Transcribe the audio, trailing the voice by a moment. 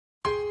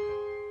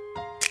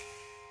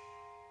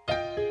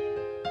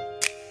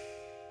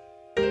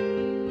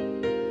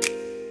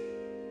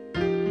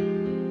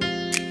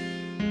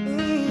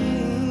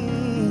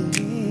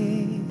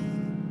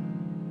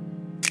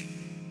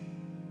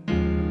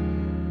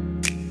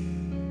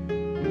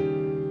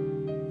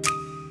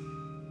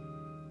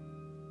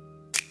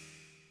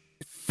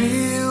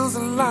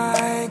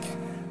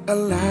a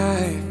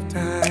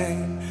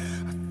lifetime.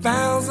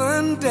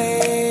 1,000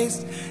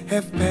 days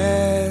have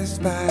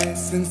passed by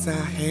since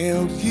I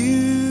held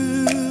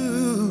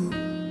you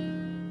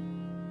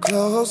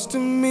close to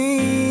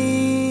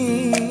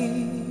me.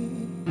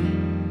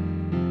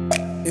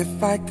 If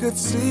I could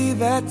see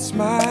that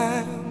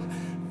smile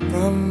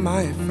from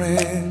my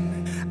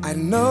friend, I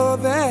know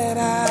that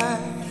I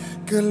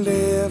could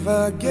live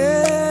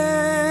again.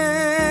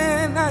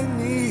 I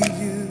need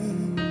you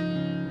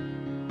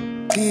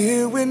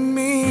here with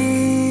me.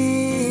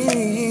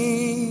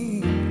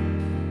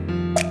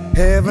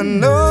 Heaven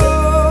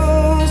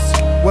knows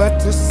what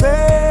to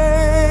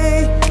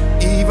say,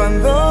 even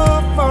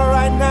though for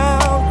right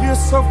now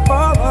you're so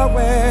far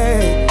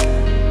away.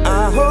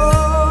 I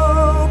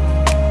hope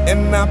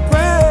and I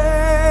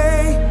pray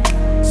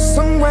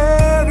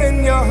somewhere in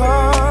your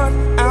heart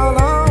I'll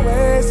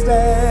always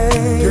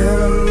stay.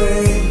 Girl,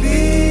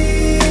 lately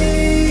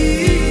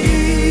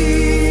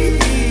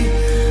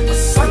the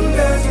sun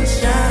doesn't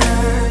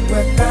shine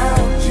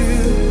without you.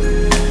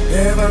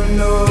 Ever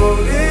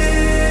notice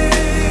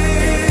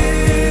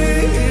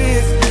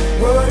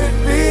what it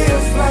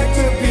feels like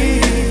to be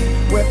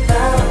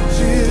without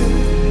you?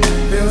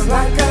 Feels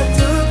like I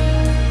took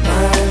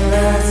my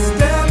last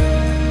step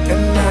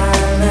and my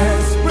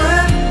last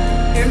breath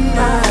in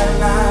my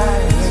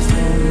life is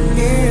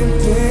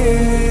ending.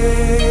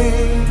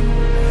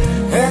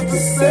 Had to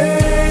say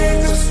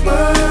just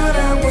what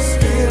I was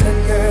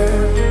feeling,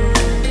 girl,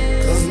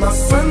 'cause my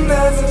sun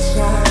doesn't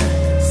shine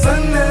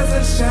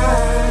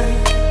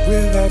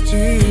without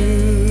you.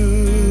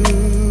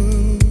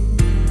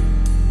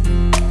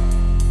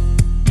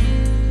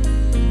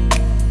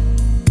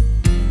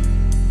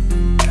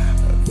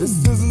 This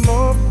is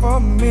more for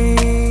me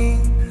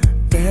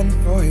than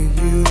for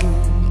you.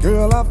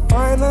 Girl, I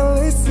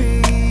finally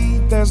see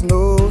there's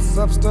no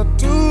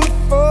substitute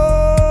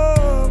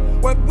for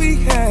what we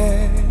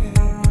had.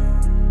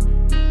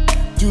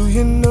 Do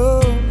you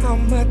know how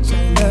much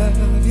I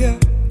love you?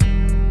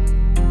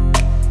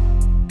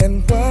 And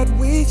what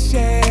we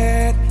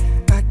shared,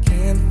 I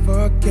can't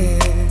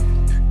forget.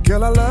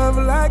 Girl, a love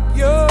like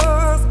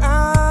yours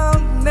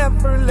I'll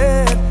never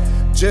let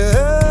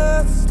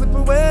just slip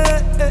away.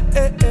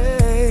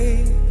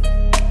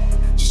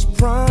 Just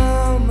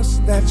promise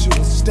that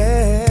you'll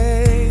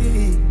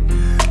stay.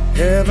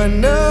 Heaven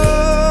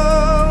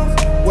knows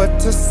what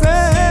to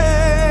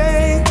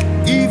say,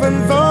 even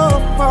though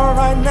for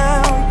right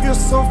now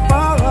you're so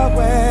far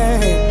away.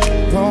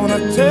 Wanna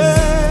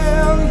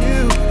tell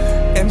you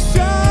and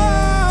show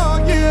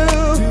you,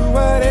 do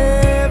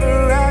whatever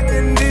I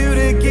can do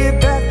to get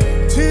back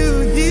to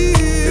you.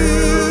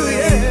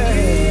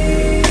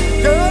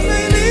 Yeah. Girl,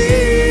 baby,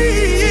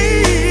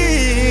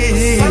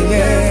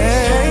 yeah.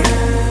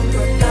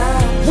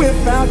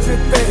 Without you,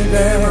 baby.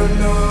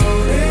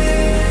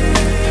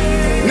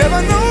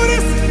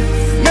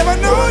 Never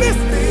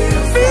noticed,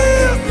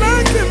 feels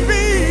like to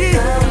be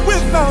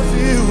without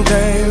you,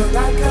 babe.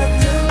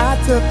 I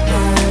took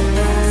my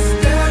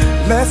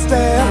last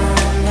step,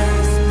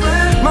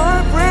 my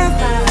breath,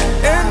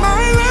 and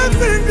my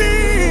last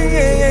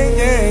indeed.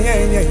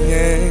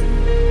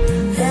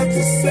 Had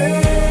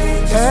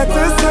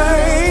to say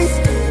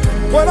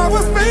what I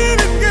was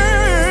feeling,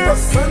 girl.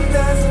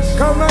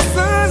 'Cause my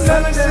sun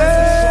doesn't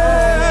shine.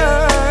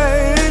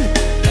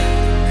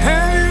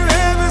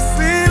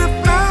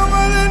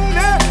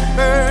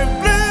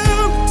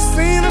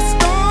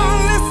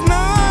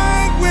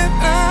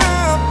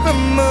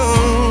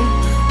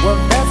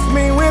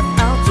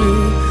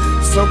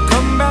 So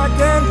come back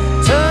and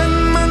turn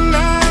my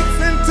nights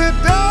into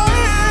days.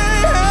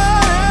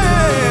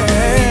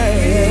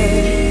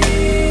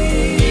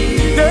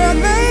 Girl,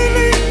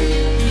 lately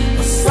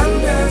my sun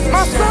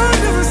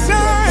doesn't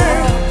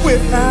shine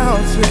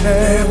without you.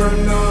 Never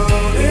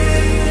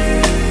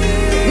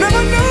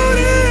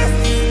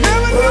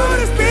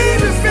noticed,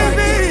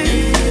 baby.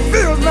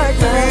 Feels like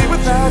me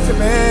without you,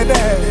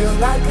 baby.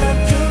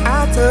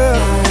 I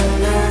took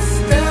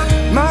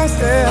my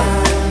step,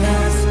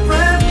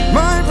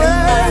 my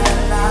breath,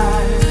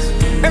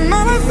 and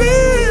my last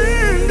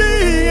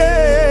indeed,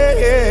 yeah.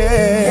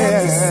 Had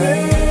to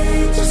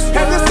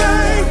say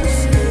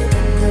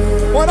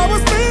what I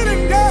was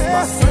feeling, yeah.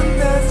 My sun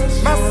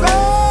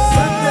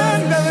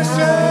doesn't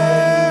shine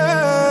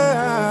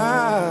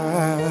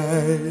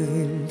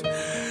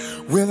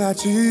without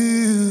you.